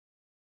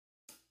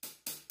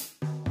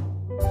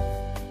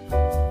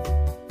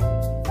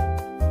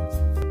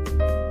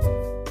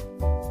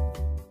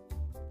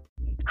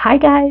Hi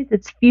guys,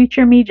 it's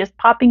future me just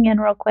popping in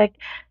real quick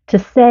to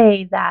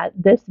say that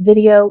this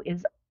video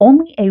is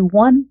only a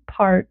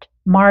one-part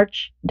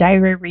March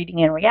diary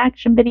reading and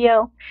reaction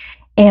video.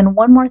 And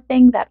one more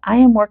thing, that I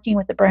am working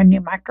with a brand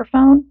new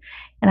microphone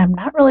and I'm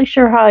not really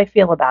sure how I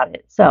feel about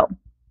it. So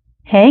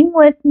hang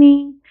with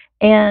me,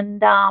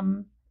 and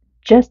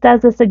just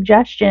as a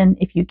suggestion,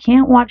 if you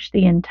can't watch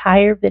the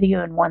entire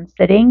video in one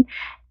sitting,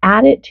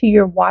 add it to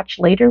your watch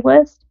later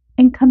list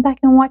and come back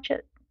and watch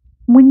it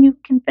when you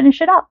can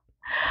finish it up.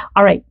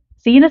 All right,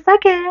 see you in a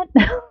second.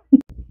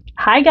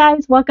 Hi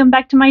guys, welcome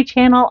back to my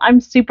channel. I'm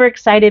super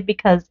excited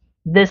because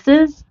this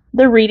is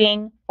the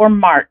reading for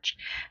March.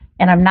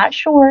 And I'm not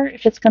sure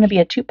if it's going to be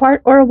a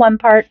two-part or a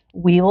one-part.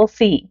 We will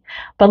see.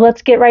 But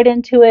let's get right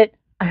into it.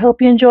 I hope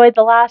you enjoyed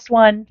the last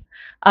one.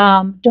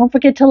 Don't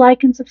forget to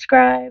like and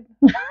subscribe.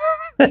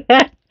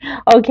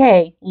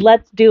 Okay,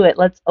 let's do it.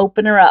 Let's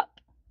open her up.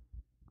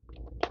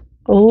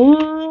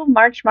 Oh,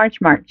 March,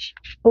 March, March.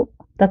 Oh,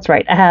 that's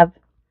right. I have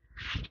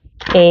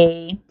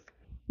a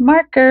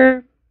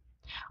marker.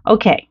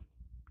 Okay.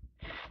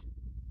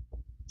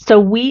 So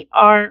we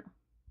are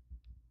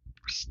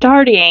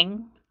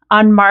starting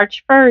on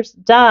March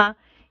 1st. Duh.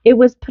 It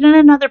was put in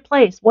another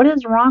place. What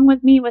is wrong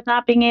with me with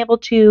not being able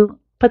to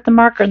put the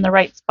marker in the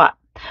right spot?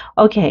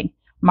 Okay.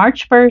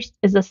 March 1st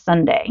is a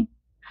Sunday.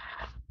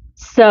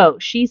 So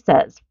she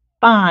says,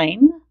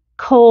 fine,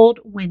 cold,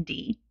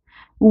 windy.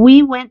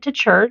 We went to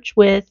church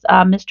with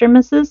Mr. and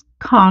Mrs.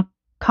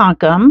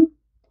 Conkham,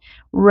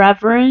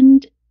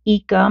 Reverend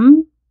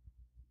Ecom,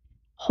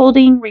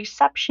 holding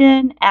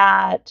reception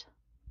at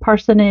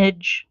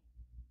parsonage,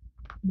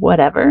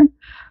 whatever.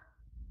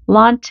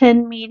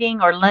 Lenten meeting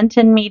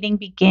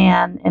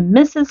began, and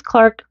Mrs.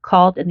 Clark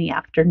called in the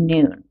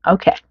afternoon.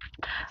 Okay,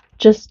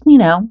 just,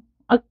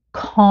 a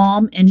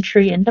calm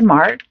entry into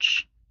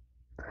March.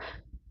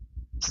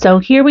 So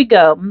here we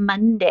go.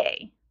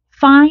 Monday,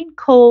 fine,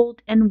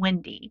 cold, and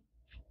windy.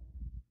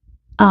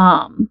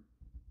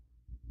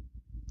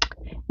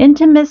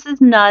 Into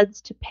Mrs. Nudd's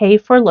to pay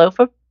for a loaf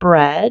of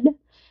bread.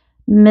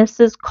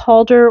 Mrs.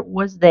 Calder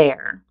was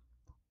there.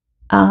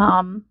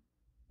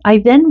 I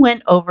then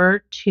went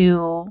over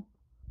to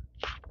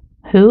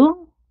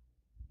who?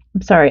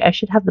 I'm sorry, I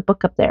should have the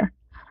book up there.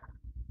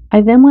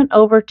 I then went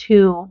over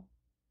to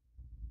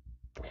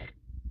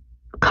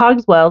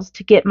Cogswell's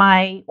to get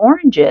my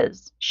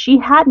oranges. She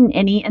hadn't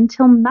any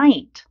until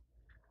night.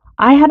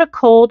 I had a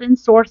cold and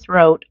sore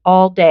throat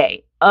all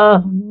day.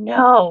 Oh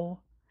no.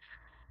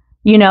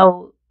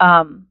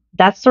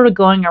 That's sort of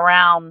going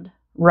around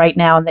right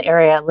now in the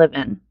area I live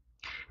in.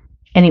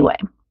 Anyway,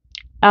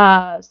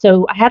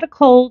 so I had a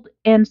cold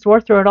and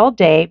sore throat all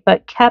day,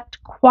 but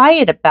kept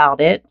quiet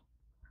about it.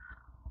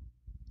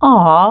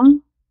 Aw,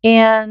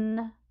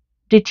 and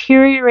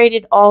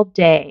deteriorated all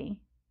day.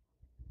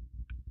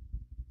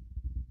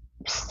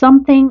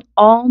 Something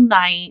all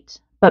night,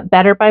 but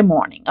better by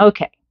morning.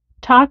 Okay.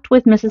 Talked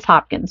with Mrs.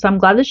 Hopkins. So I'm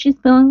glad that she's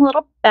feeling a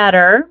little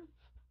better.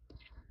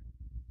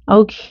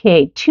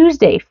 Okay.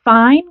 Tuesday,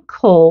 fine,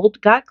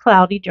 cold, got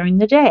cloudy during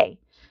the day.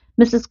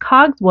 Mrs.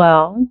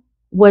 Cogswell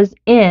was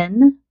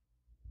in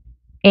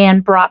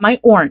and brought my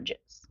oranges.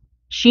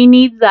 She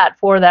needs that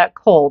for that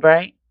cold,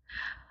 right?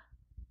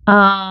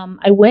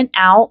 I went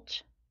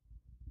out.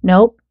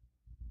 Nope.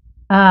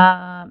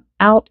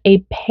 Out a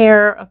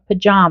pair of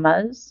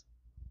pajamas.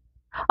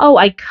 Oh,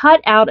 I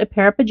cut out a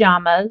pair of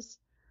pajamas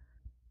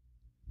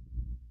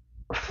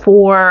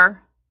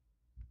for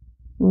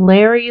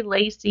Larry,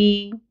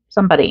 Lacey,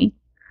 somebody.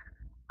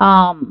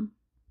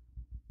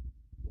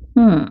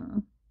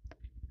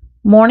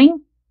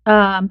 Morning,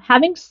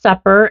 having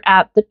supper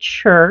at the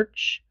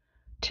church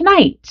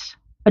tonight.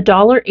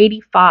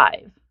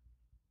 $1.85.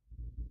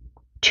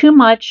 Too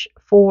much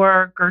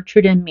for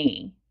Gertrude and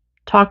me.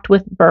 Talked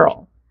with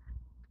Burl.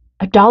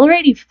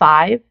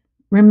 $1.85.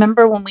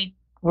 Remember when we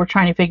were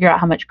trying to figure out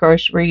how much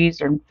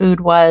groceries and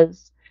food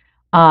was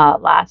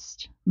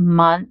last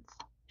month?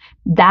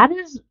 That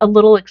is a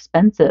little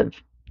expensive.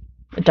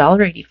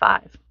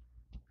 $1.85.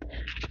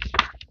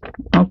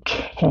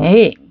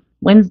 Okay.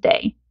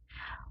 Wednesday.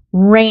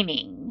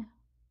 Raining.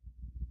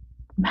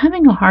 I'm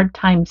having a hard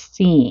time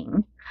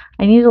seeing.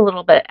 I need a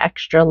little bit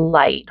extra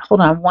light.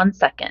 Hold on one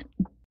second.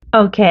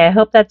 Okay, I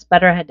hope that's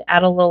better. I had to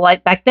add a little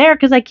light back there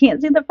because I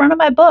can't see the front of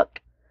my book.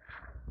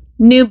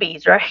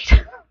 Newbies,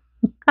 right?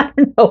 I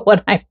don't know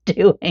what I'm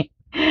doing,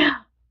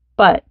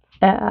 but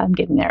I'm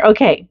getting there.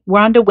 Okay, we're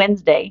on to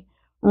Wednesday.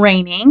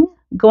 Raining,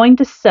 going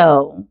to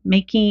sew,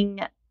 making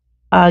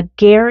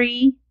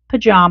Gary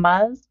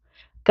pajamas,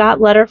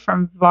 got letter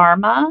from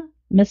Varma,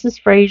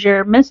 Mrs.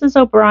 Fraser, Mrs.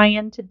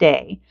 O'Brien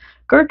today.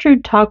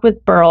 Gertrude talked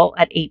with Burl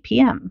at 8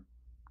 p.m.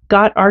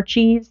 Got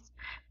Archie's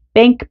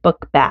bank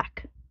book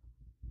back.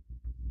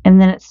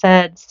 And then it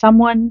said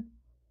somebody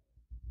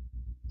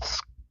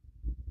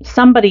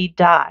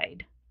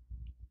died.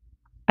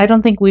 I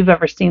don't think we've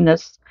ever seen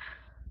this.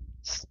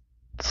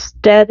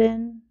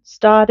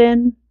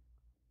 Stodden.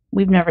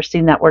 We've never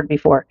seen that word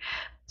before.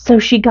 So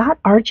she got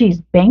Archie's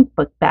bank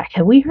book back.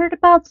 Have we heard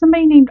about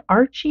somebody named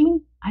Archie?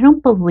 I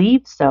don't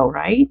believe so,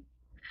 right?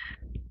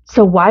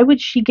 So why would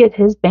she get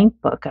his bank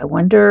book? I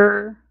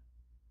wonder,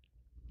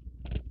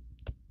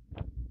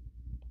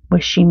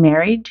 was she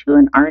married to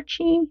an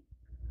Archie?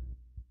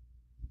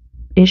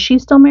 Is she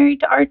still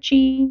married to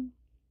Archie?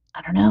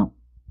 I don't know.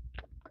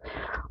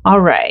 All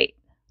right.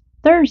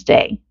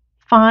 Thursday.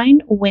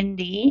 Fine,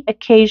 windy,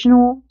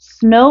 occasional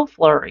snow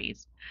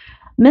flurries.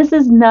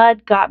 Mrs.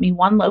 Nudd got me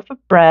 1 loaf of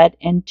bread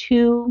and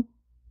 2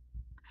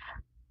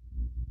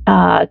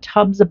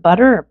 tubs of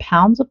butter or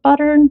pounds of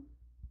butter.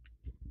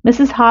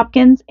 Mrs.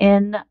 Hopkins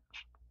in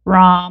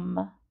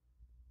from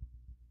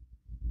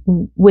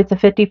with a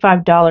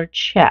 $55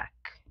 check.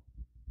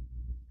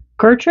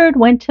 Gertrude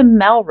went to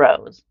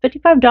Melrose.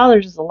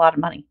 $55 is a lot of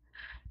money.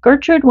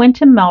 Gertrude went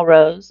to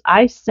Melrose.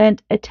 I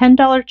sent a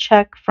 $10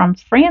 check from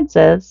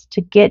Frances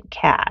to get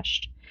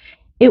cashed.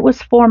 It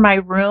was for my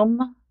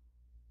room.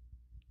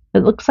 It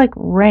looks like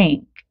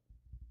rank.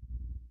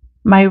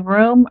 My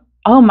room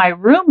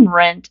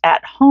rent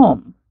at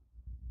home.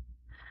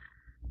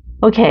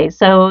 Okay,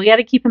 so you got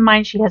to keep in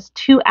mind she has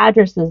 2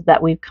 addresses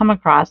that we've come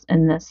across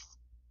in this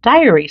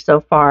diary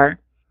so far.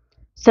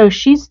 So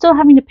she's still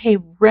having to pay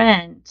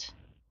rent.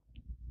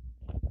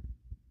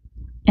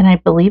 And I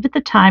believe at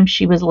the time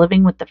she was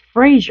living with the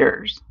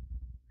Frasers.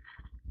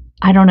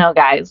 I don't know,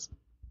 guys.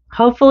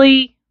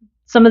 Hopefully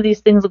some of these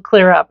things will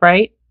clear up,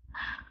 right?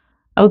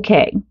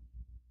 Okay.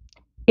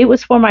 It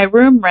was for my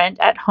room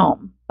rent at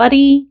home.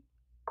 Buddy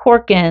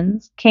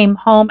Corkins came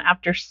home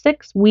after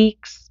 6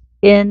 weeks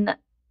in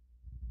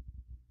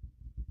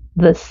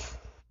the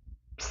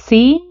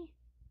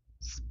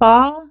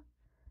spa.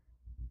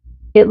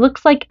 It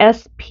looks like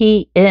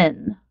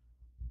SPN.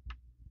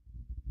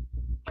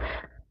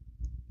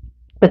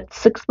 But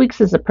 6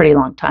 weeks is a pretty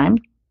long time.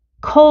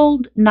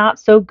 Cold, not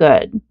so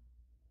good.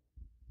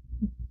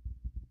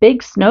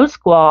 Big snow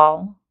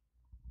squall.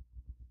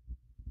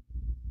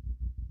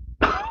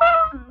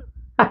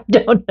 I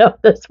don't know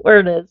what this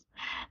word is.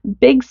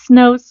 Big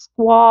snow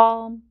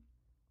squall.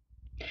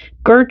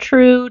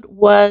 Gertrude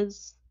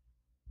was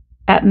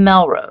at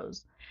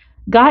Melrose.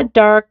 Got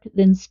dark,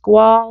 then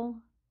squall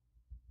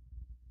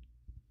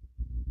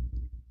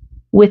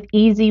with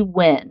easy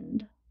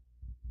wind.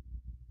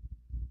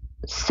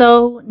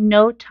 So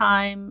no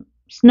time,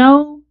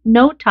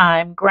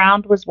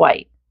 ground was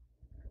white.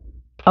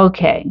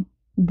 Okay.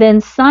 Then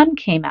sun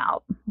came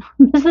out.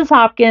 Mrs.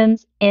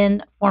 Hopkins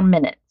in for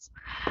minutes.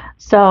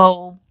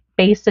 So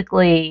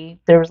basically,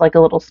 there was like a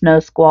little snow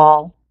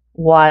squall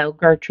while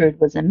Gertrude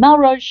was in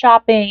Melrose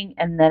shopping,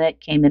 and then it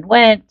came and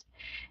went,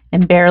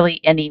 and barely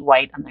any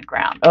white on the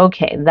ground.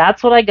 Okay,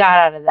 that's what I got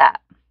out of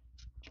that.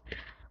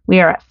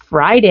 We are at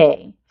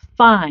Friday.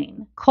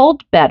 Fine.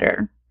 Cold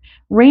better.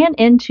 Ran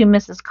into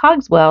Mrs.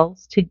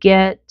 Cogswell's to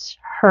get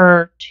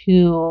her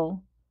to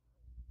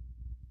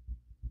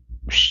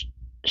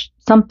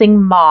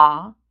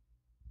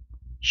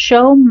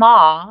show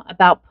Ma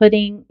about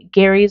putting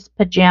Gary's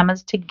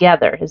pajamas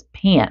together, his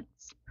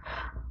pants.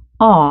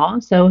 Aw,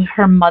 so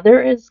her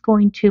mother is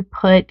going to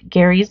put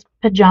Gary's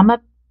pajama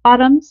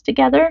bottoms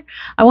together.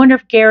 I wonder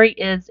if Gary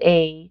is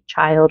a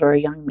child or a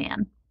young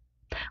man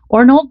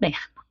or an old man.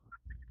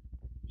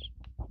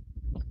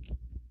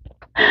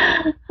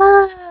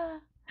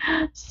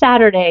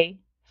 Saturday,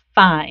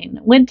 fine.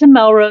 Went to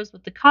Melrose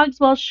with the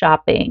Cogswell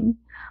shopping.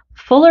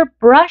 Fuller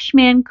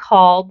Brushman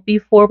called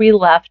before we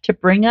left to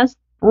bring us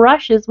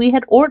brushes we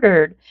had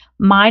ordered.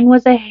 Mine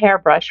was a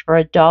hairbrush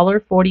for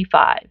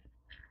 $1.45.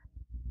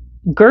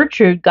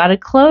 Gertrude got a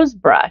clothes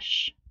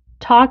brush.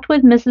 Talked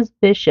with Mrs.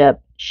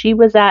 Bishop. She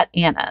was at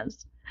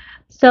Anna's.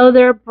 So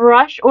their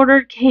brush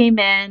order came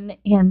in,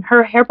 and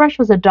her hairbrush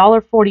was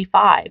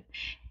 $1.45,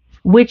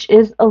 which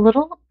is a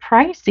little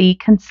pricey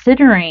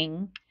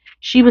considering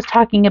she was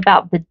talking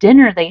about the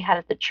dinner they had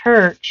at the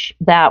church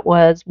that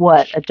was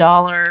what,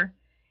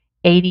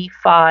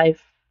 $1.85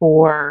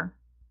 for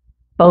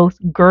both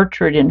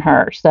Gertrude and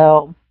her.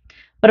 So,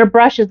 but a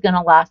brush is going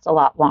to last a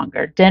lot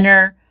longer.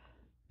 Dinner,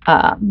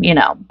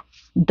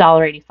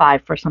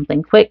 $1.85 for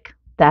something quick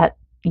that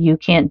you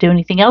can't do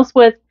anything else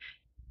with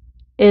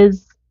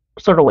is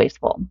sort of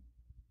wasteful.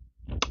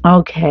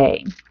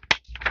 Okay,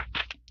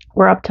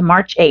 we're up to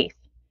March 8th.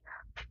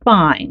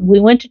 Fine.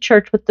 We went to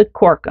church with the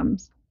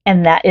Corkums,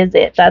 and that is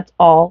it. That's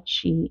all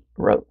she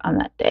wrote on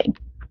that day.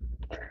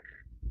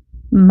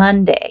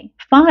 Monday.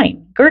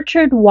 Fine.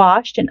 Gertrude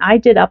washed, and I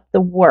did up the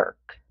work.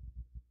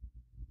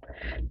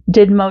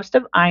 Did most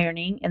of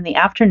ironing in the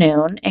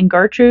afternoon, and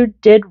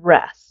Gertrude did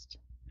rest.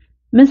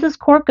 Mrs.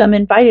 Corkum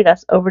invited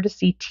us over to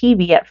see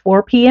TV at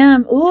 4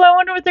 p.m. Ooh, I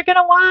wonder what they're going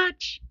to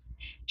watch.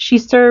 She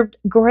served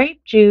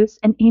grape juice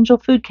and angel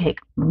food cake.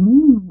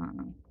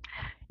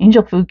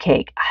 Angel food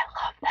cake. I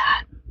love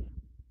that.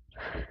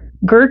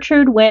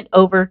 Gertrude went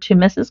over to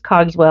Mrs.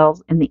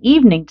 Cogswell's in the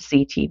evening to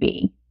see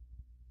TV.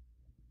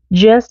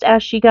 Just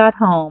as she got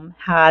home,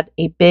 had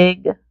a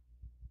big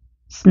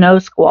snow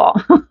squall.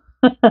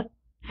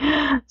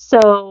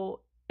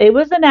 So it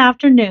was an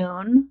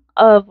afternoon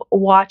of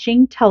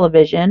watching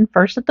television,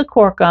 first at the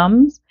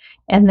Corkums,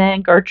 and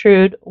then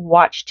Gertrude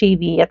watched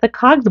TV at the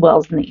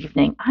Cogswells in the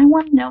evening. I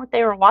want to know what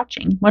they were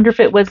watching. Wonder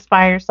if it was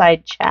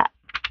Fireside Chat.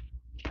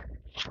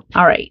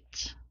 All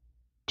right.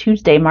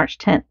 Tuesday, March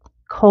 10th.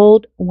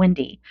 Cold,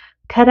 windy.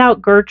 Cut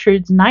out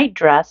Gertrude's night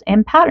dress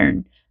and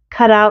pattern.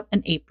 Cut out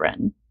an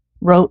apron.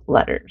 Wrote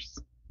letters.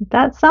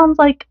 That sounds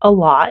like a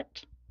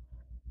lot.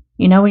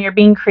 You know, when you're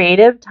being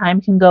creative,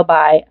 time can go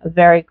by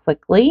very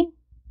quickly.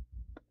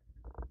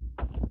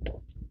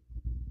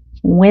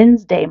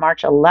 Wednesday,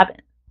 March 11th.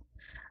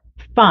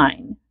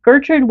 Fine.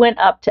 Gertrude went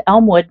up to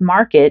Elmwood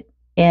Market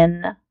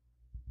in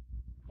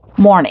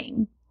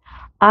morning.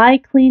 I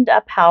cleaned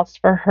up house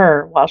for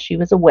her while she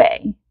was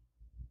away.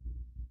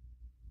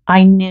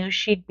 I knew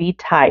she'd be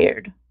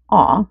tired.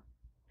 Aw.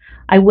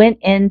 I went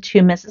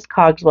into Mrs.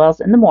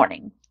 Cogswell's in the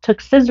morning, took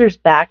scissors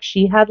back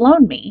she had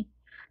loaned me,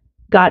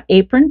 got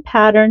apron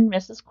pattern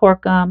Mrs.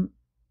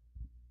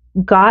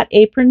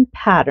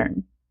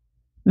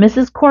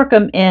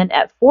 Corkum in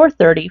at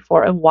 4:30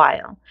 for a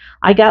while.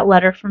 I got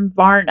letter from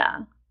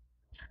Varna.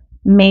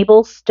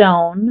 Mabel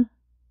Stone,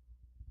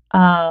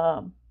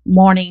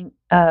 morning,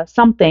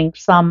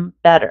 some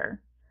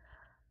better.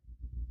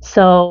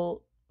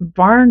 So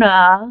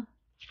Varna,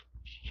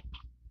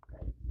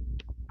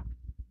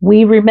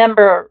 we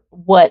remember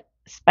what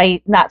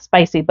not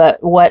spicy,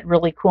 but what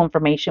really cool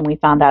information we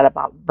found out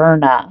about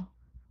Verna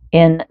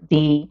in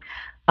the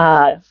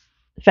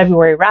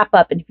February wrap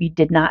up. And if you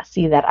did not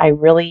see that, I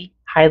really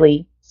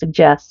highly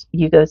suggest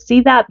you go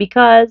see that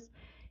because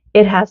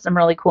it has some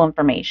really cool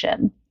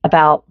information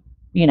about,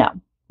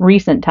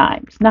 recent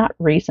times. Not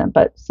recent,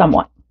 but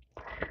somewhat.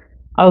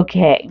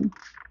 Okay.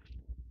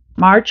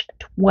 March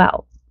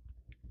 12th.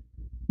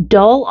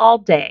 Dull all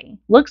day.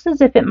 Looks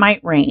as if it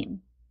might rain.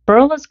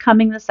 Burl is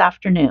coming this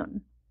afternoon.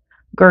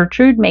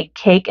 Gertrude made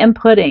cake and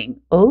pudding.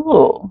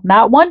 Oh,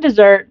 not one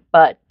dessert,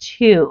 but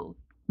two.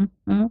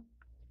 Mm-hmm.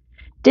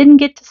 Didn't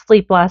get to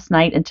sleep last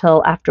night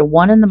until after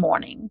 1 in the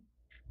morning.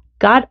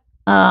 Got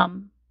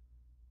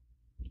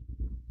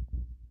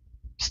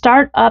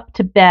start up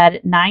to bed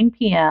at 9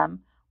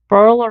 p.m.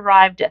 Burl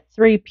arrived at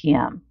 3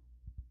 p.m.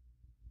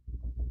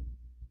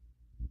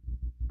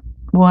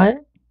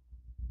 What?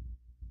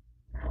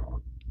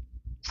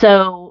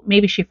 So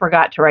maybe she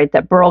forgot to write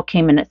that Burl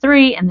came in at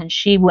 3 and then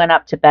she went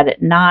up to bed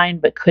at 9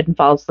 but couldn't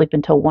fall asleep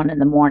until 1 in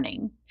the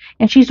morning.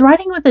 And she's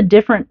writing with a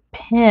different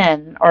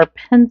pen or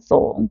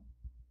pencil.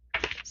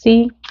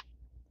 See?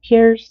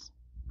 You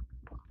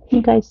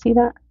guys see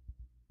that?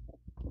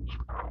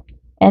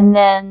 And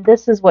then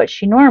this is what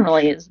she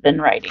normally has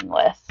been writing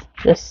with,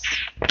 this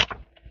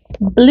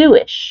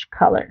bluish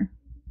color.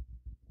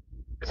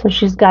 So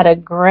she's got a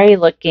gray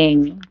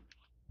looking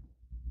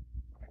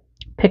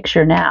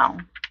picture now.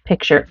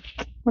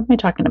 What am I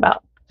talking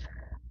about?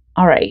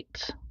 All right.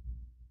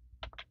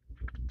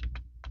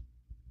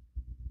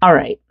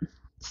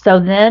 So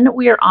then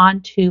we are on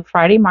to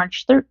Friday,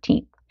 March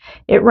 13th.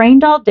 It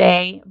rained all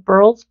day.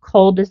 Burl's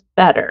cold is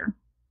better.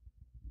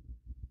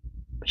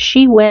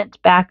 She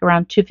went back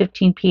around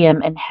 2:15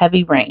 p.m. in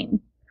heavy rain.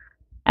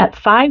 At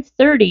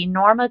 5:30,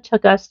 Norma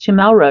took us to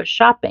Melrose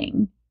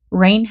shopping.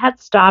 Rain had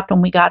stopped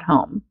when we got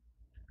home.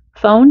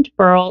 Phoned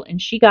Burl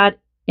and she got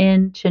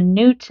into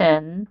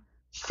Newton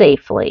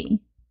safely.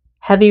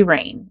 Heavy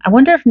rain. I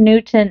wonder if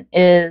Newton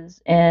is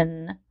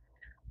in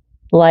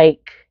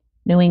like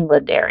New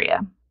England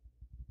area.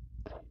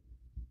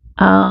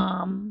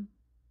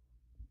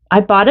 I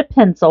bought a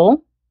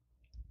pencil.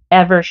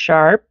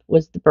 Eversharp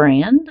was the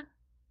brand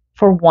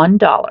for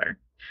 $1.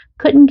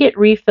 Couldn't get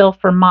refill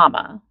for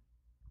Mama.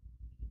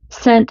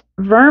 Sent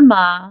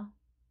Verna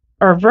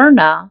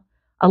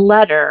a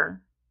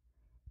letter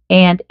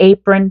and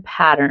apron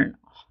pattern.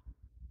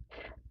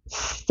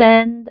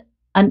 Send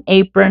an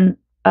apron.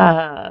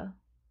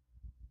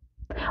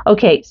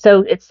 Okay,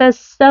 so it says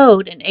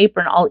sewed an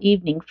apron all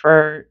evening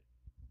for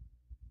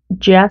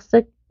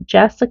Jessa,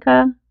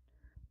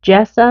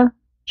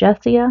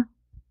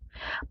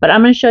 but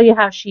I'm going to show you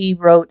how she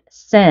wrote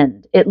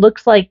send. It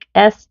looks like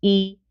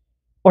S-E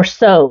or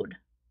sewed,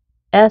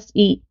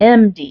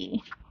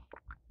 S-E-M-D.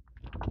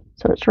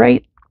 So it's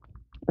right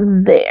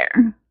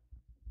there.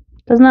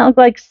 Doesn't that look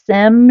like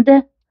semmed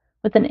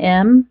with an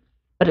M?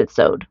 But it's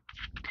sewed.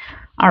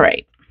 All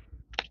right.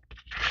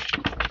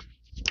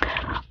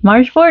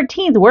 March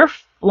 14th, we're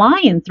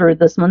flying through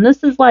this one.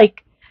 This is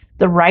like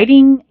the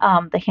writing,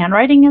 the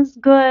handwriting is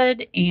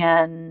good,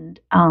 and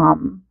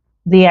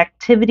the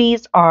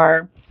activities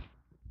are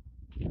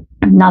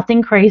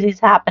nothing crazy is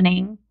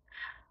happening.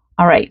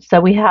 All right,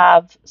 so we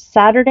have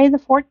Saturday the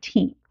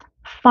 14th.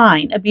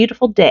 Fine, a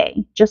beautiful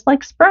day, just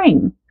like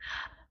spring.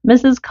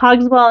 Mrs.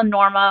 Cogswell and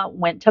Norma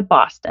went to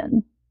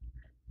Boston,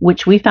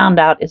 which we found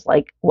out is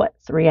like,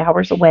 3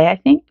 hours away, I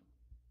think.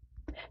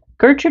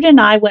 Gertrude and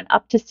I went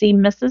up to see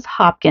Mrs.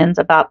 Hopkins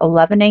about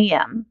 11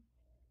 a.m.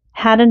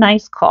 Had a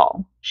nice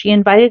call. She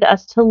invited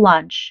us to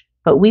lunch,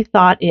 but we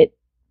thought it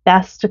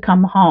best to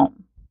come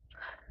home.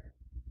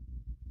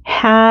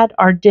 Had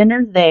our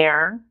dinner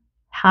there,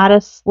 had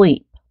us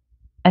sleep, !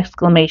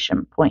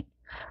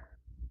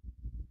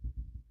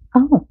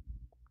 Oh.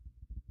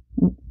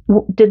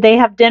 Did they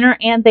have dinner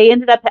and they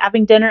ended up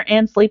having dinner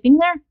and sleeping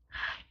there?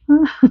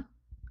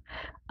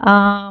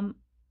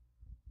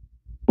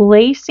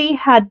 Lacey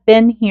had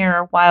been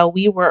here while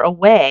we were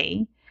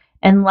away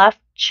and left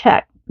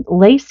check.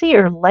 Lacey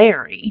or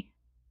Larry?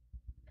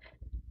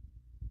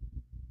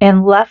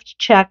 And left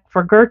check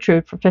for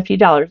Gertrude for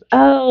 $50.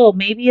 Oh,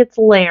 maybe it's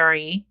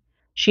Larry.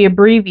 She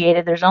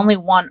abbreviated. There's only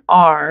one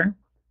R.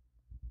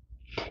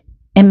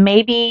 And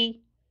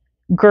maybe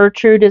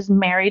Gertrude is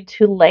married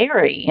to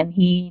Larry and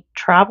he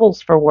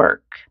travels for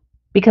work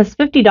because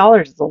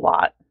 $50 is a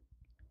lot.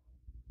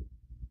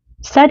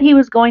 Said he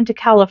was going to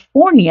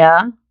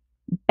California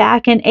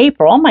back in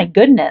April. Oh my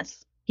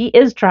goodness. He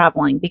is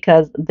traveling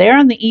because they're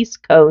on the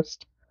East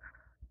Coast.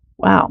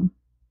 Wow.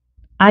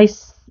 I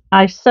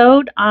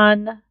sewed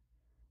on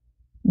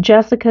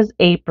Jessica's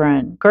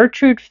apron.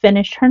 Gertrude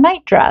finished her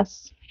night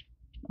dress.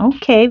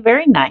 Okay,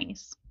 very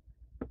nice.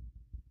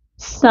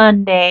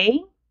 Sunday,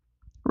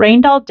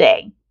 rained all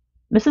day.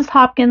 Mrs.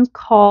 Hopkins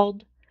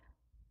called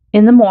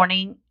in the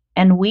morning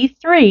and we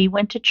three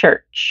went to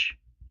church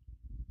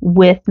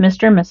with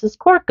Mr. and Mrs.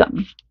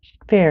 Corkum.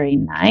 Very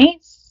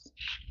nice.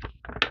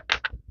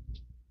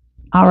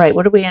 All right,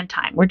 what are we on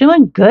time? We're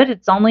doing good.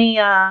 It's only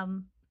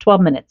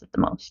 12 minutes at the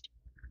most.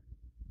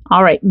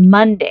 All right,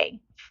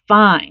 Monday.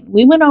 Fine.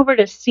 We went over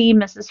to see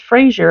Mrs.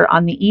 Fraser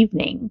on the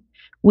evening.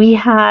 We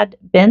had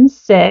been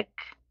sick,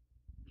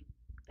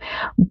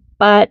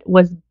 but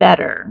was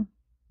better.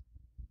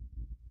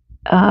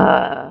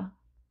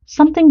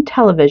 Something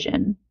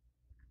television,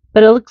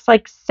 but it looks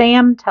like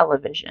Sam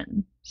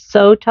television,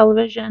 So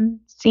television,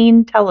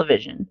 Scene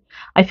television.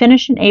 I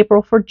finished in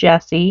April for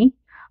Jessie.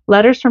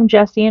 Letters from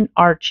Jessie and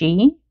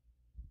Archie.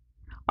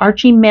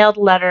 Archie mailed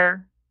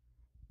letter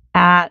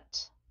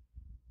at,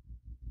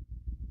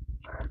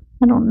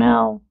 I don't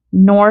know,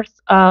 north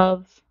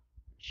of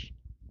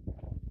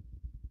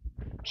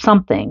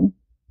something.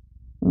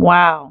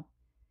 Wow.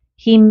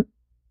 He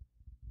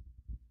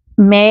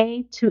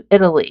May to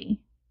Italy.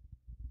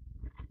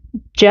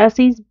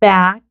 Jessie's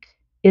back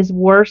is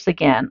worse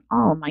again.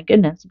 Oh my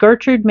goodness.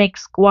 Gertrude made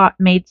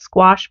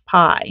squash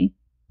pie.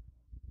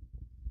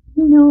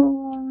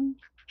 No.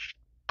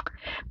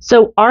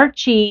 So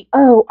Archie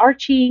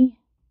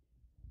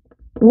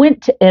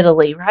went to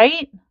Italy,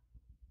 right?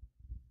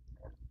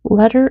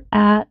 Letter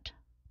at,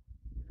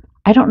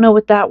 I don't know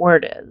what that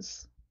word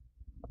is.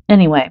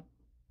 Anyway.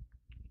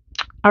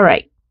 All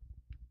right.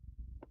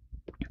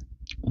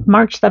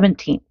 March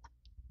 17th,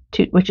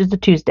 which is a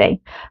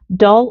Tuesday.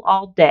 Dull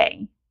all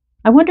day.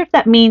 I wonder if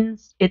that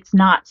means it's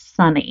not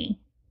sunny.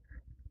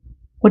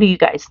 What do you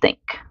guys think?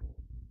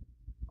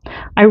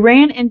 I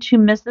ran into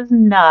Mrs.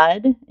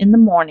 Nudd in the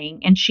morning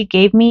and she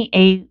gave me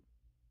a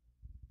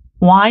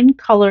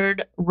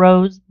wine-colored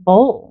rose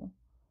bowl.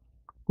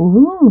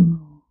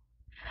 Ooh.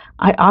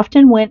 I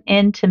often went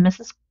into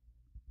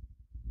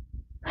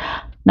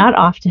not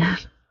often.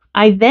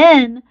 I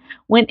then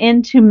went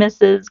into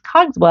Mrs.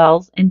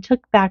 Cogswell's and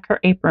took back her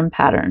apron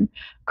pattern.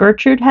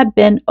 Gertrude had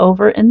been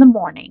over in the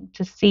morning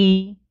to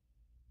see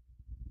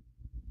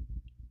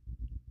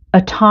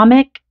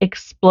atomic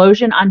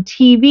explosion on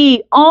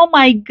TV. Oh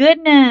my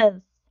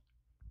goodness.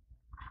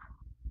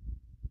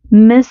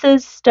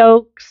 Mrs.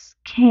 Stokes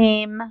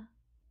came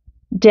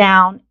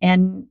down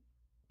and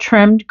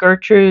trimmed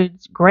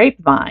Gertrude's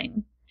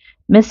grapevine.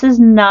 Mrs.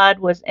 Nudd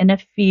was in a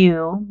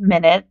few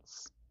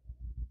minutes.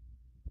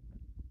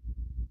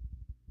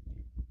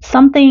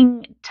 Her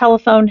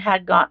telephone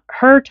had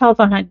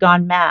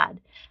gone mad.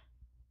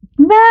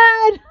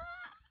 Mad?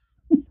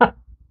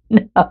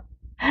 No,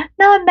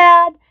 not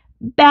mad.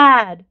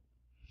 Bad.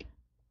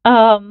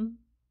 And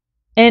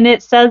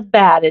it says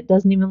bad. It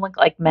doesn't even look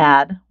like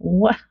mad.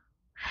 What?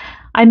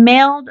 I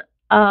mailed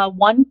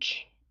one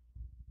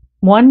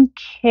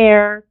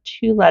care,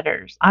 2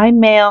 letters. I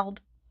mailed.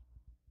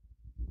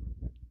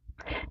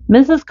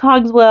 Mrs.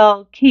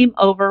 Cogswell came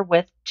over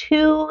with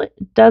 2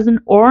 dozen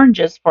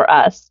oranges for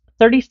us,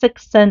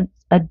 36 cents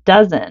a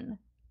dozen.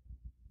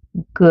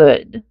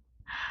 Good.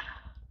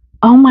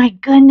 Oh my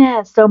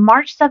goodness. So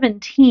March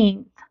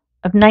 17th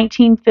of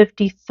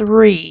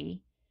 1953,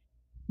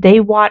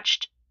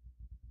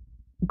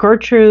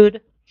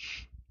 Gertrude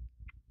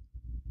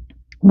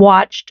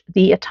watched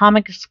the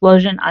atomic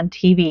explosion on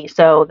TV.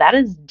 So that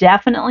is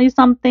definitely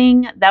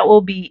something that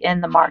will be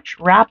in the March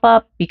wrap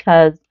up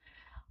because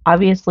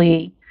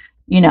obviously,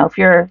 if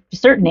you're a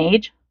certain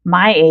age,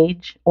 my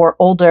age or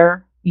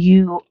older,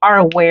 you are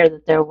aware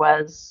that there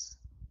was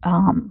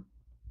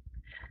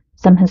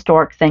some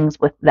historic things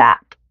with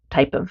that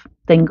type of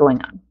thing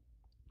going on.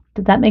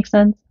 Did that make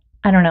sense?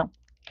 I don't know.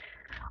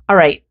 All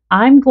right,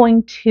 I'm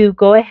going to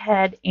go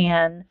ahead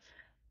and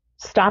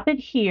stop it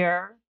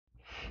here.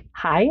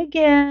 Hi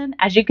again.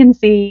 As you can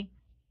see,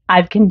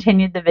 I've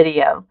continued the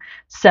video.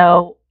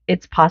 So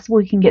it's possible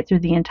we can get through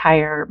the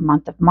entire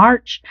month of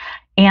March.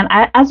 And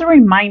as a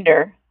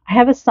reminder, I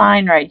have a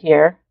sign right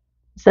here.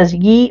 It says,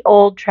 Ye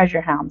Old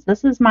Treasure Hounds.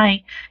 This is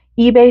my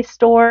eBay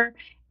store.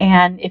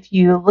 And if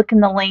you look in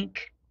the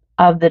link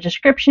of the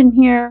description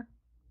here,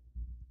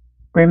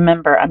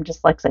 remember, I'm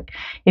dyslexic.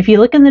 If you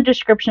look in the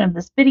description of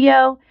this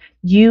video,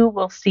 you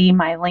will see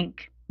my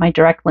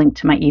direct link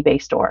to my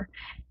eBay store.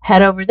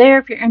 Head over there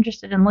if you're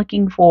interested in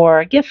looking for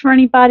a gift for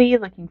anybody,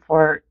 looking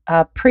for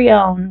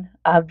pre-owned,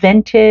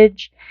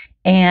 vintage,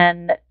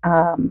 and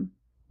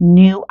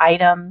new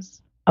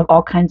items of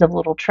all kinds of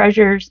little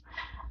treasures.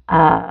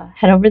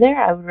 Head over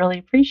there. I would really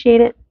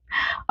appreciate it.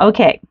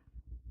 Okay,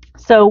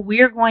 so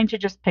we're going to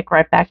just pick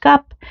right back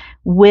up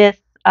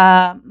with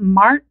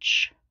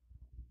March.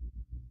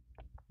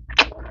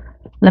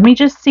 Let me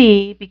just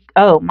see.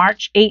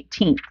 March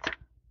 18th.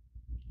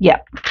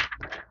 Yep.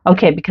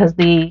 Okay, because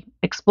the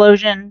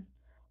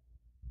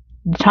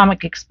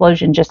atomic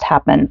explosion just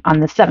happened on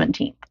the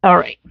 17th. All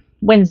right,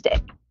 Wednesday.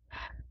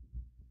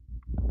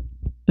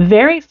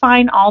 Very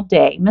fine all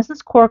day. Mr.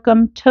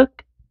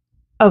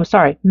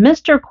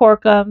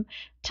 Corkum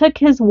took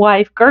his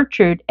wife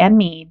Gertrude and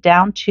me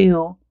down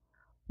to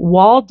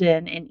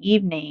Walden in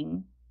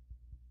evening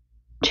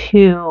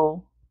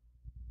to,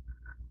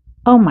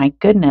 oh my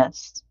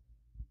goodness.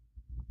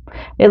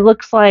 It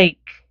looks like,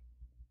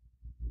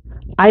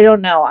 I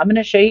don't know. I'm going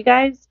to show you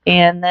guys,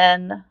 and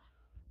then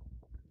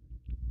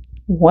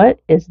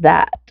what is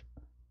that?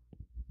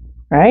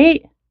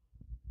 Right?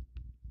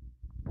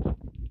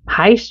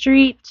 High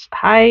Street,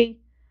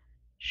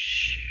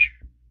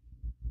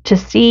 to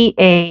see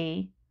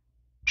a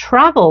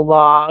travel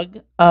log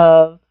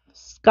of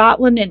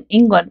Scotland and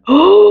England.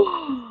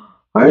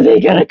 Are they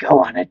going to go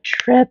on a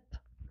trip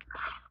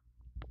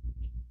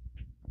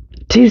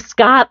to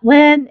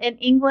Scotland and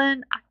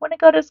England? I want to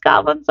go to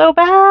Scotland so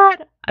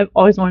bad. I've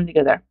always wanted to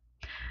go there.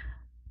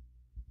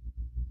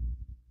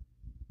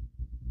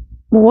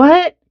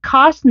 What?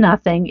 Cost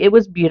nothing. It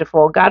was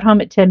beautiful. Got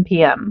home at 10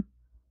 p.m.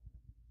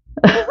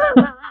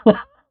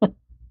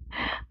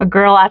 A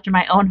girl after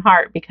my own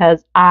heart,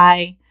 because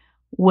I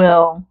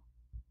will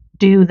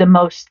do the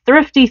most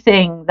thrifty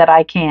thing that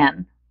I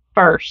can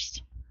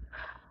first.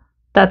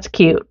 That's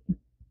cute.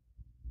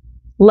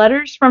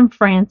 Letters from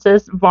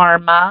Francis,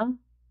 Varna,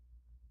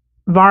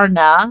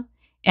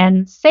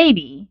 and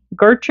Sadie.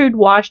 Gertrude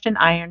washed and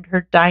ironed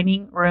her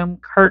dining room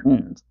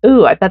curtains.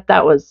 Ooh, I bet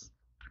that was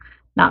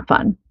not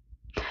fun.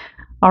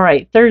 All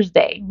right,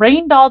 Thursday.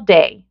 Rained all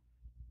day,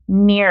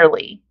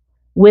 nearly,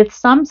 with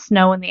some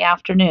snow in the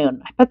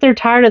afternoon. I bet they're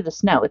tired of the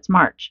snow. It's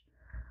March.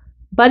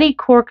 Buddy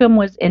Corkum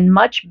was in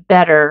much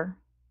better.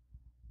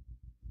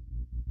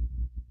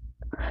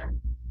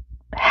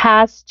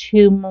 Has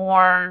to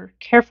move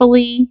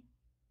carefully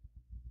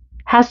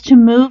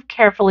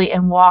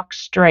and walk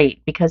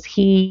straight because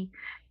he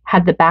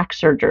had the back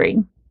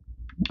surgery.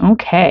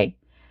 Okay.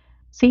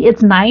 See,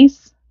 it's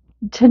nice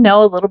to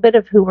know a little bit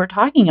of who we're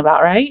talking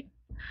about, right?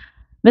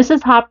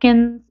 Mrs.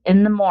 Hopkins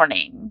in the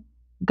morning,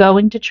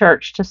 going to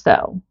church to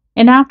sew.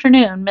 In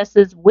afternoon,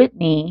 Mrs.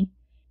 Whitney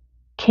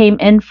came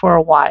in for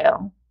a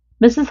while.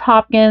 Mrs.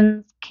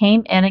 Hopkins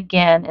came in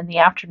again in the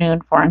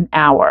afternoon for an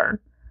hour.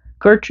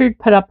 Gertrude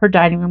put up her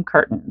dining room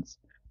curtains,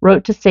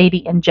 wrote to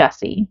Sadie and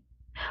Jessie.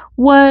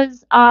 I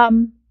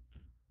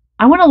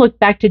want to look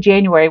back to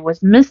January.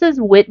 Was Mrs.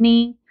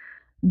 Whitney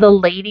the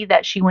lady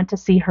that she went to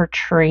see her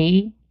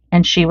tree?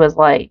 And she was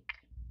like,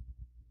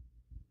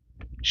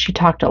 she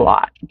talked a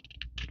lot.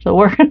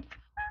 So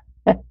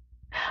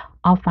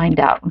I'll find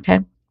out, okay?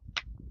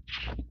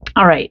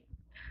 All right.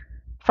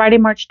 Friday,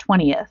 March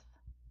 20th.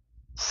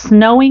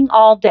 Snowing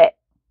all day.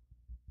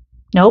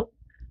 Nope.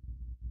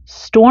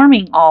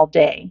 Storming all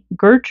day.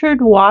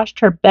 Gertrude washed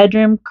her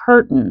bedroom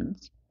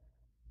curtains.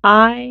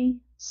 I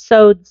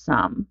sewed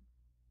some.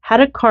 Had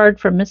a card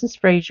from Mrs.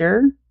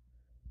 Fraser.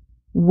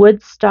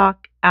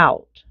 Woodstock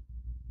out.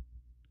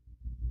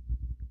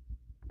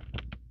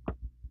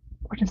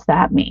 What does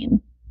that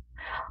mean?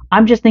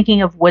 I'm just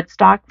thinking of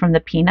Woodstock from the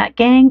Peanut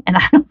Gang, and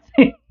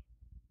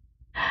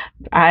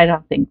I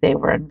don't think they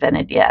were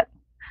invented yet.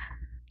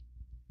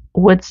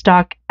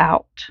 Woodstock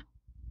out.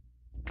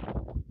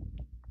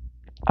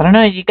 I don't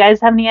know. You guys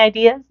have any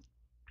ideas?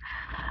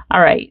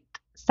 All right.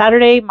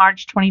 Saturday,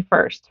 March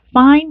 21st.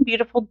 Fine,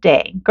 beautiful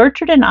day.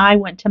 Gertrude and I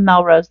went to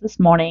Melrose this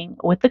morning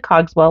with the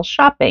Cogswells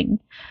shopping.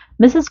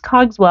 Mrs.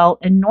 Cogswell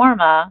and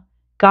Norma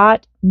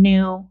got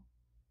new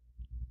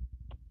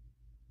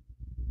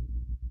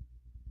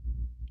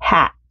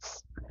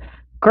hats.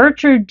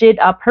 Gertrude did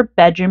up her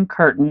bedroom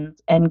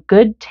curtains and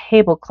good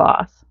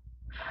tablecloth.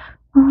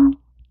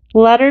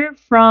 Letter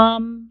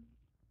from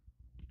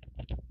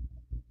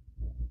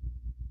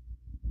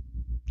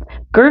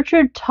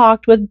Gertrude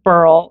talked with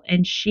Burl,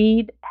 and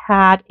she'd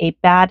had a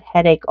bad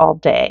headache all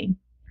day.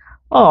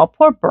 Oh,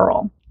 poor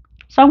Burl.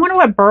 So I wonder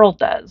what Burl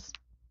does.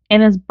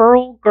 And is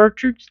Burl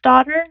Gertrude's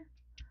daughter?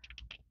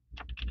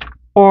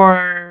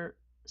 Or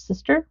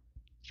sister?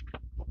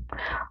 All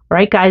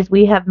right, guys,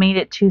 we have made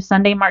it to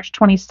Sunday, March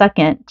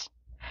 22nd.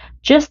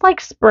 Just like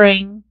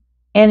spring,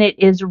 and it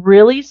is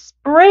really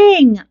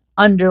spring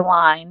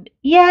underlined.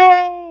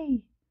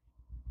 Yay!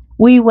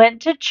 We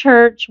went to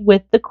church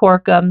with the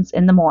Corkums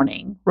in the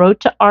morning,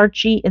 wrote to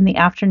Archie in the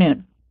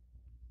afternoon.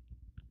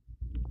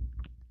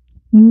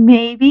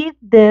 Maybe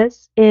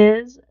this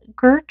is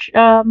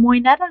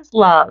Moinetta's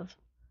love.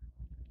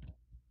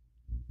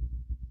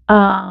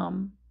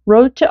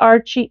 Wrote to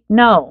Archie.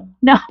 No.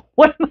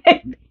 What am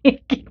I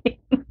thinking?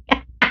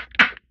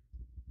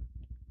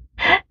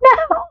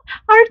 No,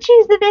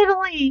 Archie's in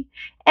Italy,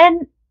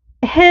 and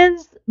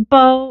his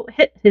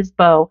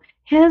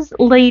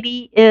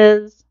lady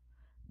is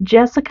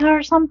Jessica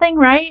or something,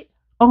 right?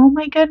 Oh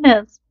my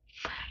goodness.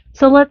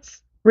 So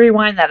let's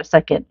rewind that a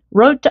second.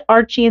 Wrote to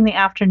Archie in the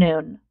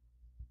afternoon.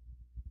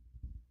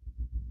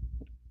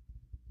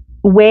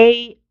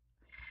 Way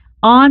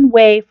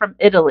from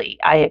Italy,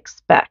 I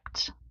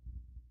expect.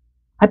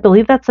 I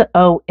believe that's an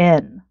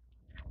O-N.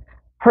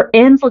 Her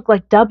N's look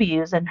like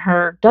W's and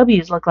her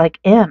W's look like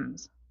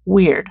M's.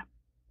 Weird.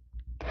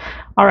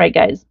 All right,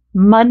 guys.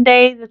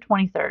 Monday the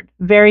 23rd.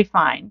 Very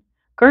fine.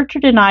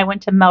 Gertrude and I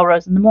went to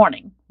Melrose in the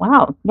morning.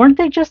 Wow, weren't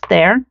they just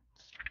there?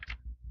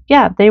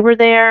 Yeah, they were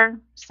there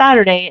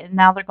Saturday and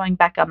now they're going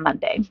back on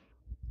Monday.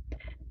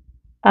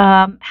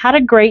 Had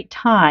a great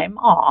time.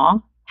 Aw.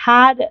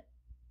 Had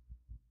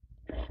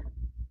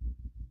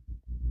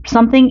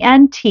something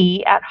and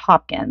tea at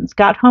Hopkins.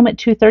 Got home at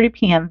 2:30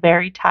 p.m.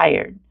 very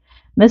tired.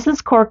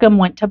 Mrs. Corkum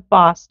went to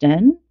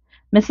Boston.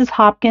 Mrs.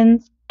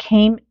 Hopkins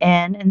came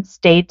in and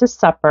stayed to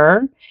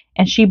supper,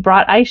 and she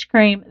brought ice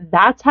cream.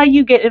 That's how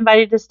you get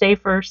invited to stay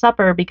for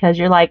supper, because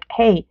you're like,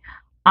 hey,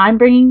 I'm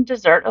bringing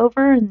dessert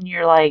over, and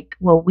you're like,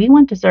 well, we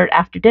want dessert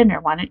after dinner.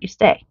 Why don't you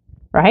stay?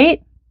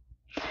 Right?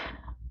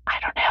 I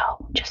don't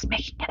know. Just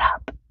making it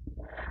up.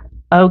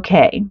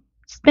 Okay.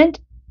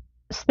 Spent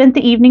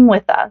the evening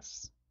with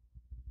us.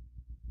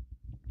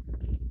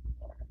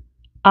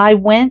 I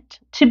went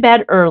to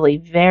bed early,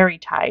 very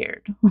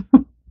tired.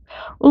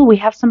 Ooh, we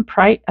have some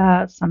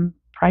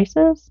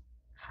prices.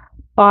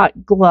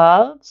 Bought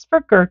gloves for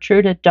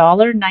Gertrude,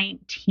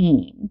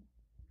 $1.19.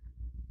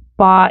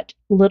 Bought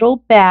little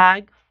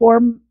bag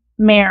for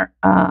Marion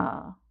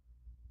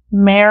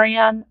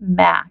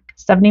Mac,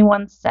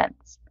 71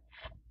 cents.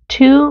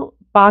 2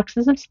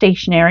 boxes of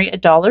stationery,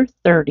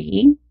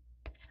 $1.30.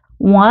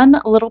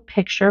 1 little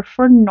picture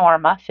for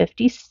Norma,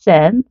 50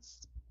 cents.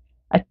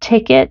 A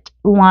ticket,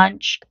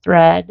 lunch,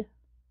 thread,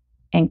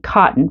 and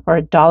cotton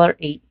for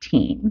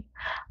 $1.18.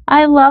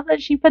 I love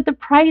that she put the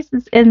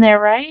prices in there,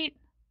 right?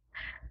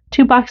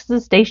 2 boxes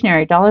of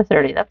stationery,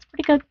 $1.30. That's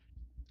pretty good.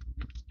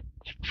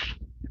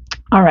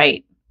 All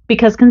right.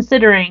 Because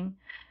considering,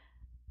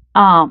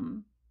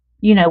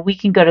 we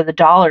can go to the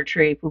Dollar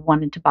Tree if we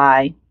wanted to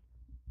buy,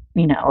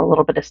 a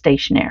little bit of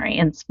stationery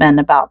and spend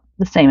about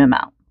the same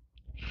amount.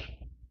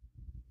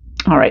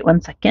 All right, 1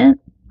 second.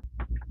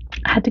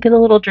 I had to get a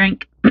little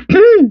drink.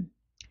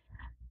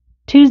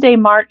 Tuesday,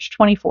 March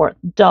 24th.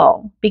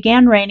 Dull.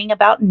 Began raining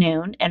about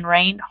noon and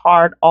rained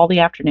hard all the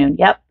afternoon.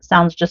 Yep,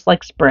 sounds just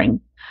like spring.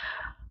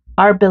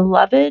 Our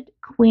beloved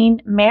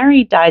Queen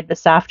Mary died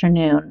this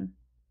afternoon.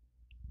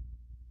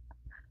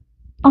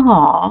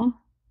 Aw.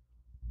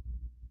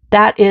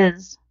 That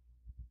is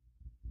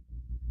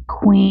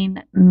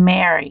Queen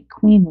Mary.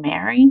 Queen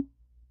Mary?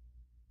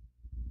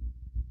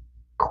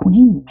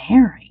 Queen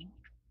Mary.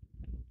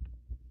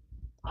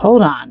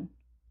 Hold on.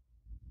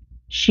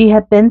 She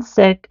had been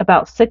sick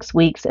about 6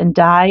 weeks and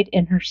died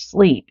in her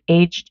sleep,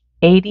 aged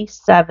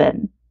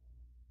 87.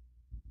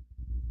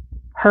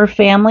 Her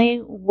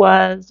family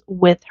was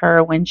with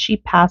her when she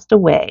passed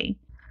away.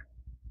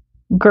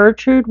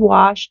 Gertrude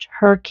washed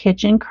her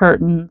kitchen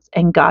curtains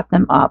and got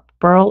them up.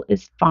 Burl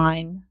is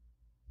fine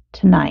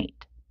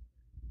tonight.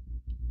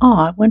 Oh,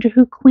 I wonder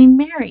who Queen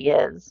Mary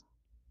is.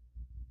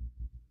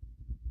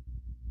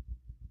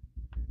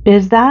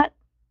 Is that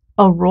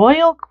a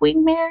royal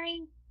Queen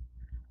Mary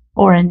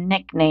or a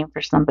nickname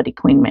for somebody,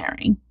 Queen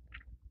Mary?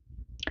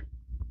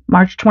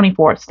 March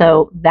 24th.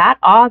 So that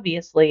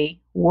obviously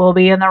will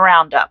be in the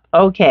roundup.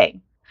 Okay.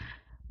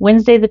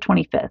 Wednesday the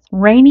 25th.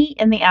 Rainy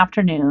in the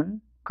afternoon.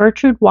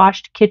 Gertrude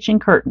washed kitchen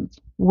curtains.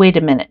 Wait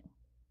a minute.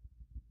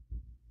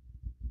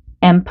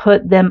 And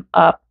put them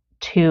up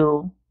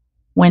to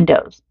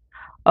windows.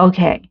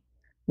 Okay.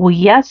 Well,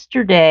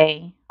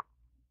 yesterday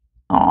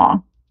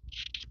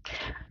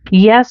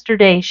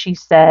she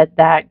said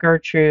that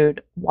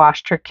Gertrude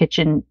washed her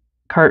kitchen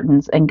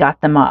curtains and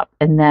got them up.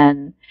 And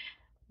then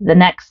the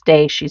next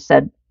day she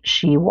said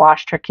she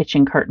washed her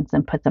kitchen curtains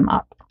and put them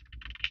up.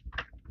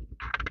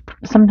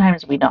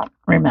 Sometimes we don't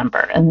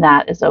remember, and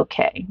that is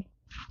okay.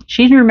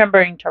 She's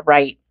remembering to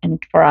write,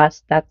 and for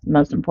us, that's the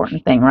most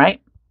important thing,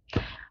 right?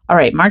 All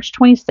right, March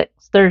 26th,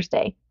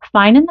 Thursday.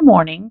 Fine in the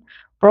morning.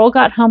 Burl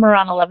got home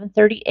around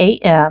 11:30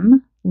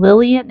 a.m.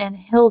 Lillian and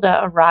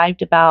Hilda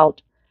arrived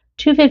about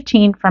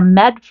 2:15 from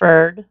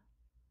Medford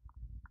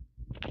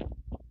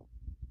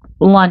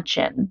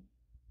luncheon.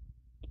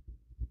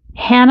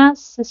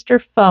 Hannah's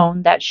sister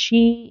phoned that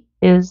she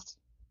is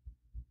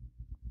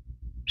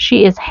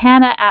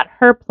Hannah at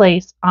her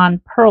place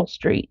on Pearl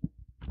Street.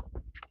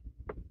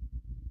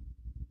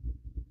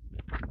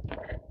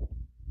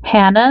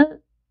 Hannah's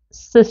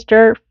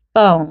sister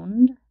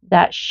phoned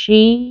that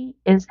she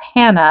is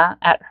Hannah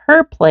at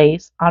her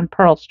place on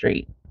Pearl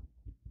Street.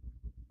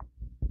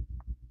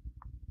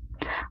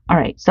 All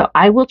right, so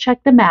I will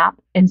check the map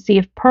and see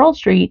if Pearl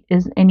Street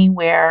is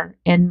anywhere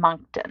in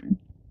Moncton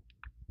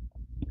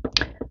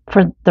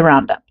for the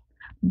roundup.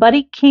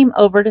 Buddy came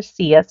over to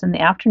see us in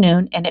the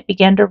afternoon and it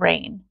began to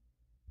rain.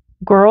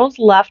 Girls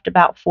left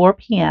about 4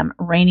 p.m.,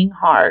 raining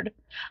hard.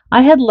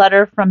 I had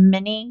letter from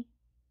Minnie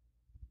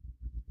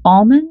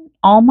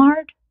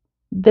Almard,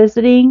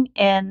 visiting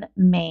in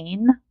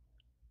Maine,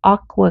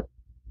 Aquinquit.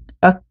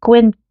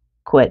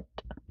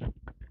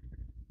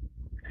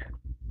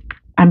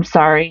 I'm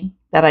sorry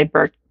that I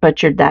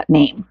butchered that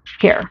name.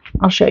 Here,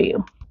 I'll show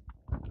you.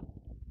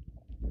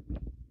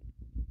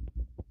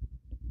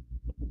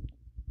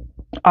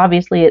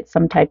 Obviously, it's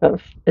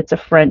a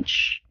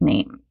French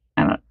name.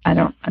 I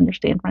don't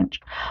understand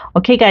French.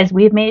 Okay, guys,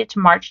 we have made it to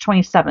March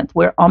 27th.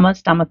 We're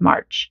almost done with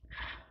March.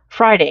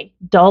 Friday,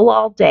 dull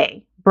all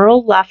day.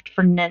 Burl left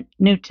for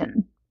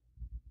Newton.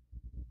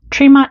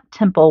 Tremont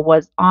Temple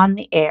was on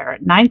the air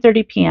at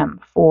 9:30 p.m.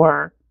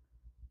 for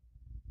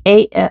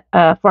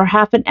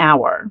half an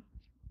hour.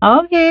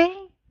 Okay.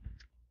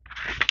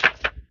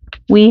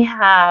 We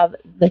have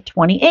the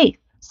 28th,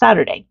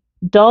 Saturday.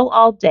 Dull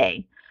all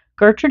day.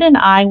 Gertrude and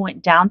I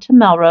went down to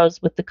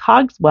Melrose with the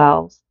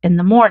Cogswells in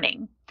the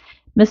morning.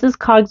 Mrs.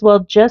 Cogswell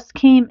just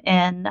came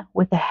in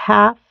with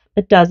a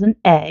dozen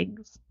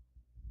eggs.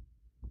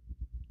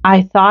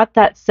 I thought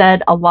that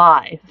said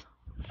alive.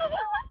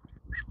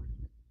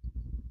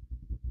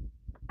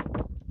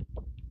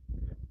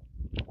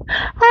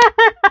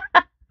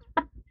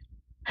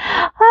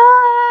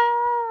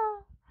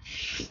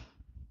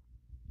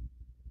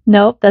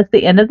 Nope, that's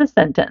the end of the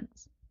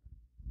sentence.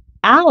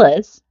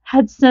 Alice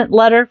had sent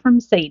letter from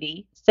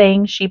Sadie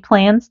saying she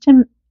plans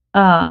to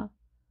uh,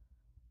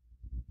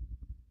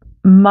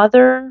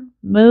 mother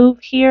move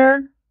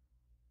here.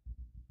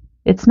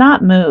 It's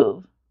not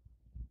move.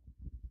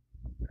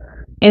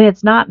 And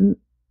it's not.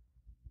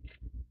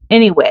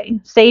 Anyway,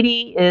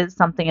 Sadie is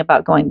something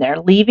about going there.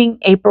 Leaving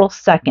April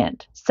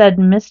 2nd. Said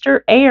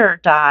Mr. Eyre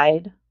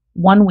died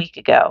 1 week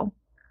ago.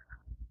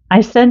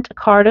 I sent a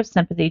card of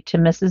sympathy to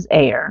Mrs.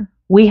 Eyre.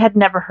 We had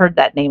never heard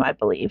that name, I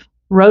believe.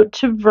 Wrote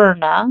to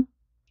Verna.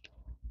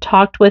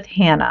 Talked with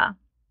Hannah.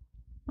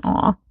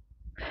 Aw.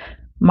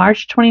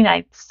 March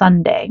 29th,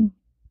 Sunday.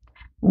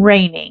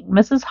 Raining.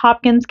 Mrs.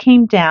 Hopkins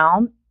came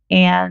down,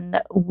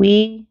 and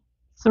we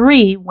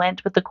three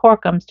went with the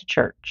Corkums to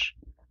church.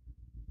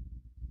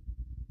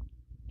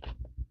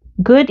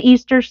 Good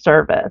Easter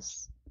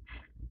service.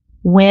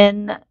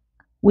 When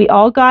we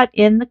all got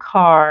in the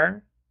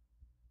car,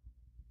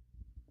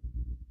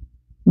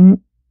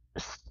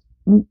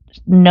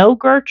 no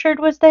Gertrude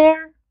was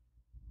there.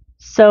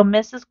 So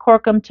Mrs.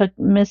 Corkum took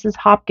Mrs.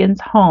 Hopkins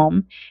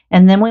home,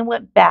 and then we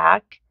went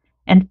back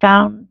and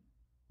found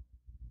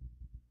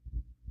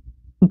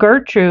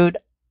Gertrude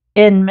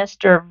in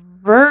Mr.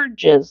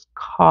 Verge's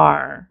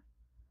car.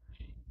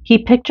 He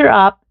picked her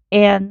up,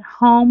 and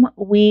home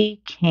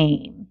we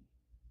came.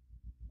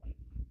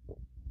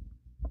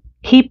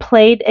 He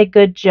played a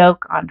good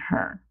joke on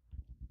her.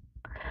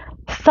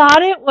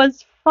 Thought it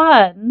was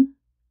fun.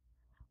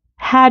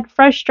 Had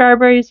fresh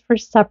strawberries for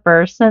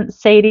supper. Sent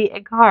Sadie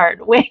a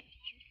card. Wait.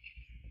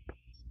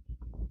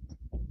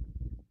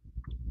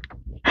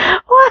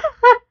 What?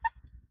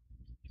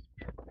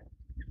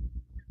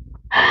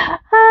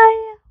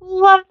 I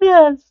love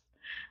this.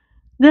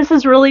 This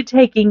is really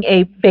taking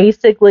a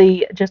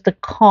basically just a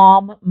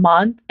calm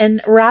month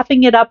and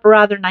wrapping it up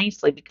rather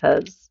nicely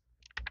because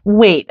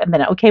wait a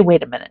minute. Okay,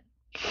 wait a minute.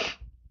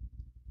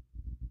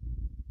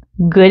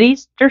 Good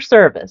Easter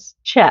service.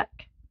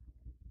 Check.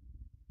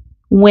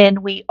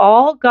 When we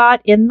all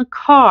got in the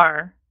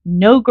car,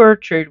 no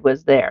Gertrude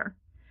was there.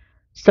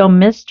 So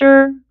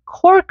Mr.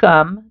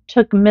 Corkum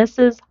took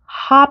Mrs.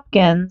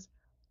 Hopkins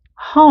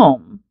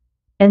home.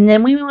 And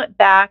then we went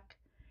back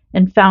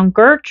and found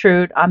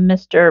Gertrude on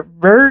Mr.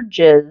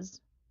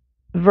 Verge's,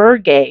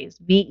 Verges,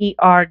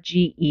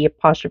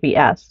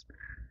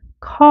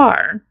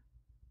 car.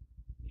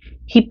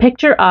 He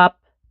picked her up,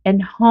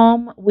 and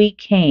home we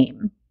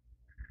came.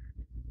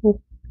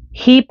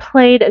 He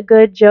played a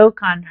good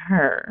joke on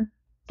her.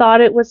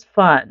 Thought it was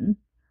fun.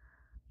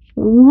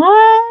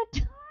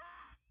 What?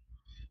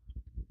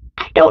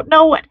 I don't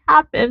know what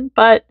happened,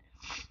 but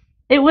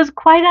it was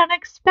quite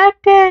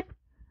unexpected.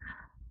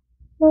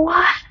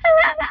 What?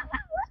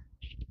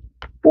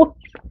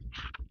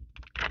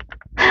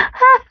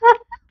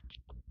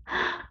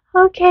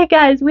 Okay,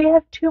 guys, we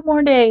have 2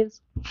 more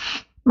days.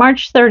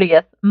 March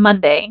 30th,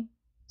 Monday.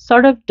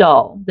 Sort of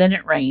dull, then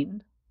it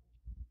rained.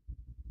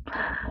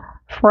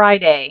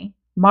 Friday,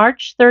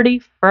 March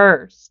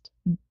 31st.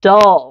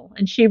 Dull.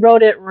 And she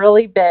wrote it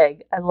really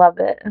big. I love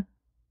it.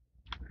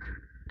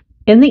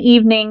 In the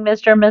evening,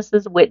 Mr. and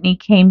Mrs. Whitney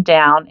came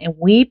down and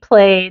we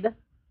played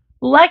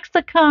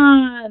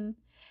Lexicon.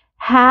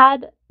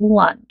 Had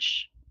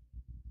lunch.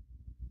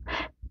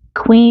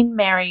 Queen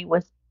Mary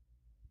was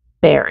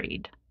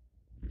buried.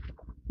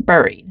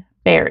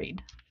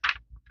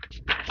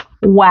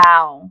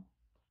 Wow.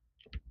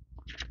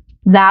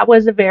 That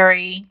was a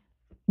very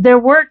there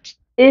were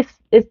if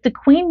the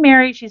Queen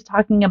Mary she's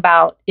talking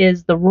about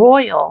is the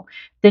royal,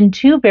 then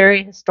 2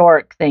 very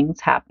historic things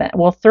happened.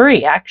 Well,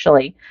 3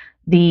 actually.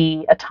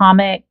 The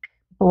atomic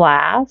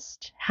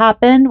blast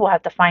happened. We'll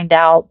have to find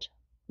out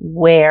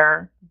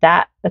where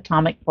that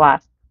atomic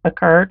blast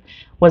occurred.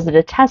 Was it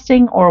a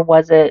testing or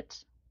was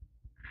it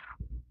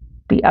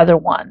the other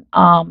one?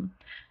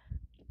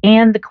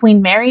 And the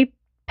Queen Mary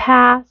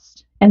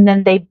passed, and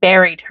then they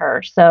buried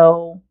her.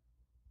 So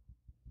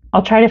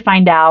I'll try to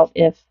find out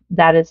if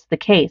that is the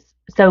case.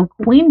 So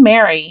Queen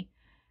Mary,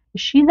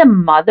 is she the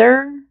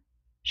mother?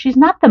 She's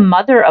not the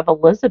mother of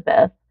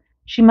Elizabeth.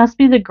 She must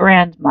be the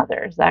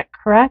grandmother. Is that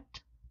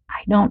correct?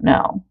 I don't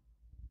know.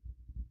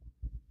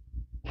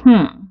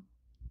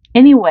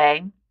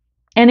 Anyway,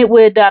 and it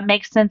would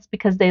make sense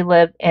because they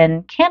live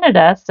in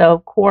Canada. So,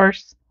 of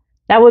course,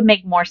 that would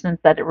make more sense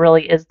that it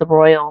really is the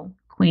royal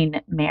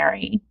Queen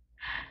Mary.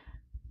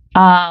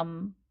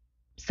 Um,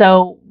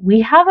 so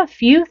we have a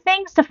few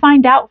things to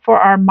find out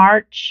for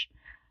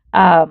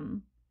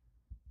um,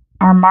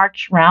 our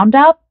March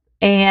roundup,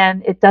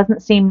 and it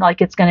doesn't seem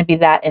like it's going to be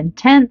that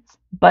intense,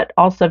 but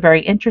also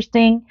very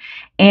interesting.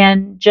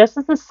 And just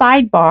as a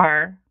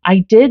sidebar, I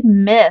did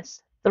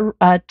miss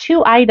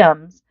two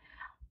items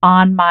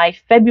on my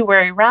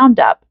February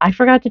roundup. I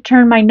forgot to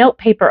turn my note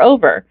paper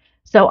over.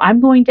 So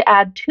I'm going to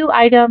add two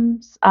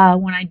items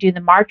when I do the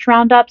March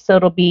roundup. So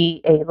it'll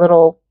be a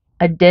little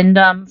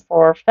addendum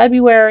for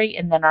February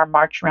and then our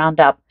March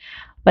roundup.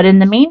 But in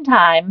the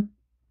meantime,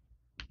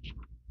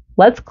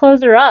 let's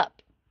close her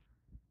up.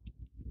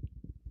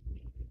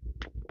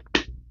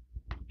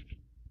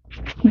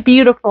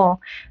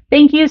 Beautiful.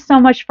 Thank you so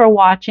much for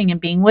watching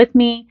and being with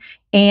me.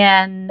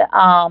 And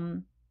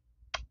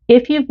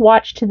if you've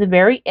watched to the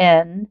very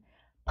end,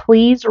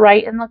 please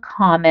write in the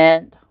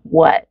comment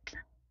what.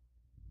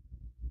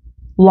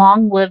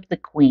 Long live the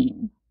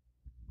Queen.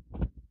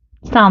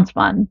 Sounds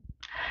fun.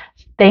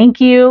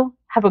 Thank you.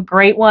 Have a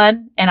great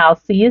one, and I'll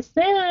see you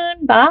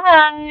soon.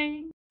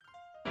 Bye.